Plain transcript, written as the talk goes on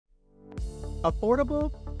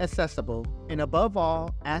Affordable, accessible, and above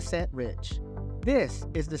all, asset-rich. This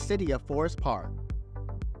is the city of Forest Park.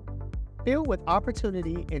 Filled with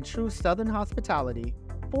opportunity and true Southern hospitality,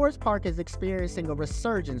 Forest Park is experiencing a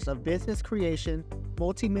resurgence of business creation,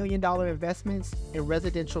 multi-million-dollar investments, and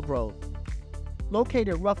residential growth.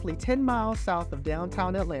 Located roughly 10 miles south of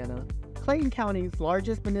downtown Atlanta, Clayton County's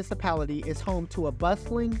largest municipality is home to a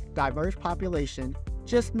bustling, diverse population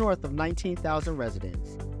just north of 19,000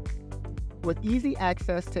 residents. With easy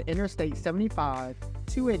access to Interstate 75,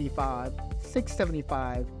 285,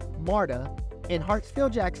 675, MARTA, and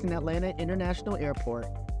Hartsfield-Jackson Atlanta International Airport,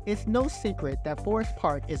 it's no secret that Forest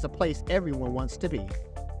Park is a place everyone wants to be.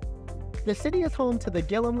 The city is home to the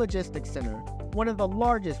Gillum Logistics Center, one of the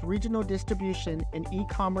largest regional distribution and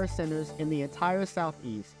e-commerce centers in the entire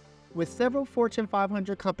Southeast, with several Fortune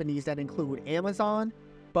 500 companies that include Amazon,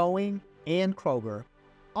 Boeing, and Kroger,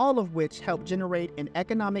 all of which help generate an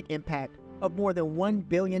economic impact of more than $1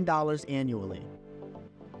 billion annually.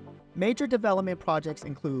 Major development projects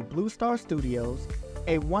include Blue Star Studios,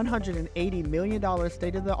 a $180 million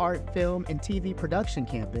state-of-the-art film and TV production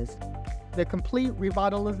campus, the complete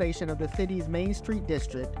revitalization of the city's Main Street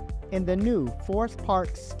district, and the new Forest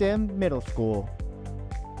Park STEM Middle School.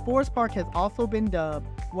 Forest Park has also been dubbed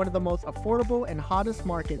one of the most affordable and hottest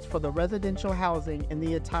markets for the residential housing in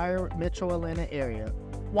the entire Metro Atlanta area,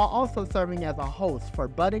 while also serving as a host for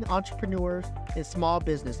budding entrepreneurs and small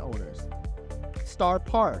business owners. Star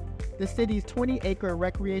Park, the city's 20-acre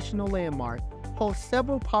recreational landmark, hosts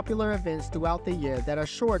several popular events throughout the year that are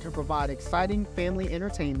sure to provide exciting family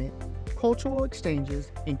entertainment, cultural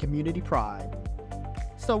exchanges, and community pride.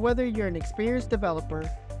 So whether you're an experienced developer,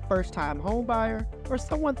 first-time homebuyer, or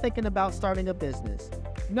someone thinking about starting a business,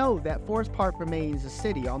 know that Forest Park remains a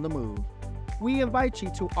city on the move. We invite you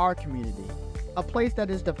to our community, a place that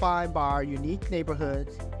is defined by our unique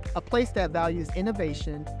neighborhoods, a place that values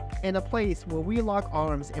innovation, and a place where we lock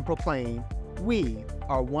arms and proclaim, we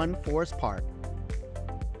are one Forest Park.